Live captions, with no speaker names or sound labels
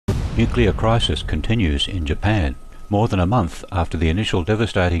Nuclear crisis continues in Japan. More than a month after the initial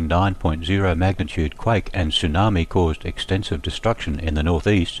devastating 9.0 magnitude quake and tsunami caused extensive destruction in the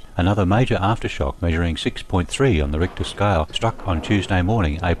northeast, another major aftershock measuring 6.3 on the Richter scale struck on Tuesday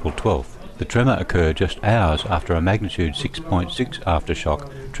morning, April 12th. The tremor occurred just hours after a magnitude 6.6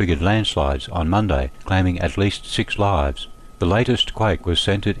 aftershock triggered landslides on Monday, claiming at least 6 lives. The latest quake was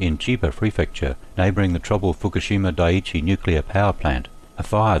centered in Chiba Prefecture, neighboring the troubled Fukushima Daiichi nuclear power plant. A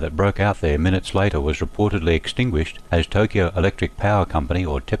fire that broke out there minutes later was reportedly extinguished as Tokyo Electric Power Company,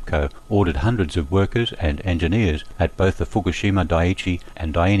 or TEPCO, ordered hundreds of workers and engineers at both the Fukushima Daiichi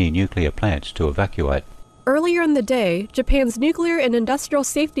and Daini nuclear plants to evacuate. Earlier in the day, Japan's Nuclear and Industrial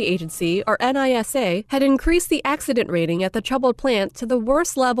Safety Agency, or NISA, had increased the accident rating at the troubled plant to the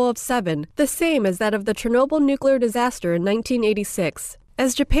worst level of 7, the same as that of the Chernobyl nuclear disaster in 1986.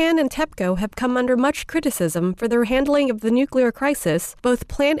 As Japan and TEPCO have come under much criticism for their handling of the nuclear crisis, both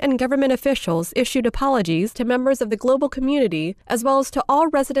plant and government officials issued apologies to members of the global community, as well as to all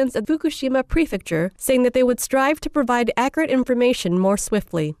residents of Fukushima Prefecture, saying that they would strive to provide accurate information more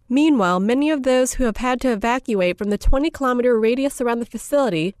swiftly. Meanwhile, many of those who have had to evacuate from the 20-kilometer radius around the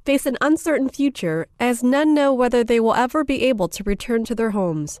facility face an uncertain future, as none know whether they will ever be able to return to their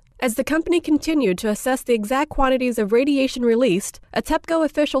homes. As the company continued to assess the exact quantities of radiation released, a TEPCO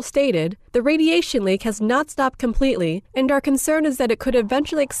official stated, "The radiation leak has not stopped completely, and our concern is that it could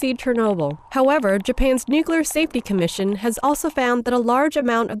eventually exceed Chernobyl." However, Japan's Nuclear Safety Commission has also found that a large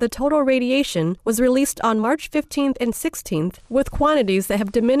amount of the total radiation was released on March 15th and 16th, with quantities that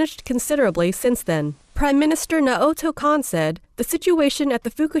have diminished considerably since then. Prime Minister Naoto Kan said, "The situation at the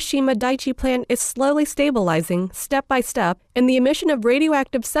Fukushima Daiichi plant is slowly stabilizing, step by step, and the emission of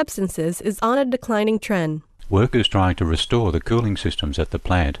radioactive substances is on a declining trend." Workers trying to restore the cooling systems at the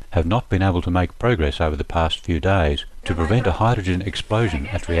plant have not been able to make progress over the past few days. To prevent a hydrogen explosion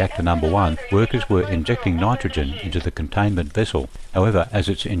at reactor number 1, workers were injecting nitrogen into the containment vessel. However, as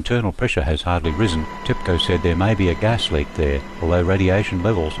its internal pressure has hardly risen, TEPCO said there may be a gas leak there, although radiation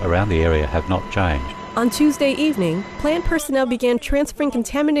levels around the area have not changed. On Tuesday evening, plant personnel began transferring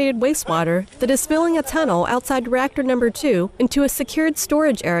contaminated wastewater that is filling a tunnel outside reactor number 2 into a secured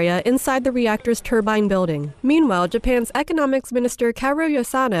storage area inside the reactor's turbine building. Meanwhile, Japan's economics minister Kaoru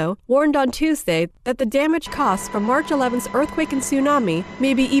Yosano warned on Tuesday that the damage caused from March 11th's earthquake and tsunami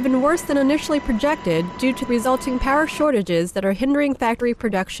may be even worse than initially projected due to resulting power shortages that are hindering factory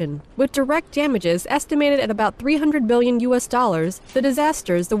production. With direct damages estimated at about $300 billion, the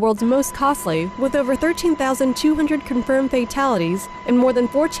disaster is the world's most costly, with over 13,200 confirmed fatalities and more than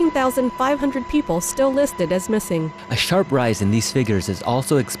 14,500 people still listed as missing. A sharp rise in these figures is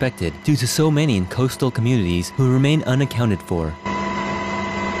also expected due to so many in coastal communities who remain unaccounted for.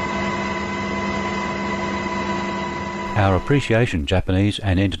 Our appreciation, Japanese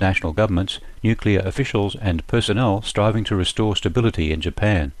and international governments, nuclear officials and personnel striving to restore stability in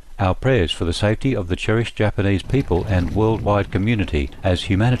Japan. Our prayers for the safety of the cherished Japanese people and worldwide community as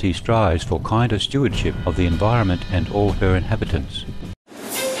humanity strives for kinder stewardship of the environment and all her inhabitants.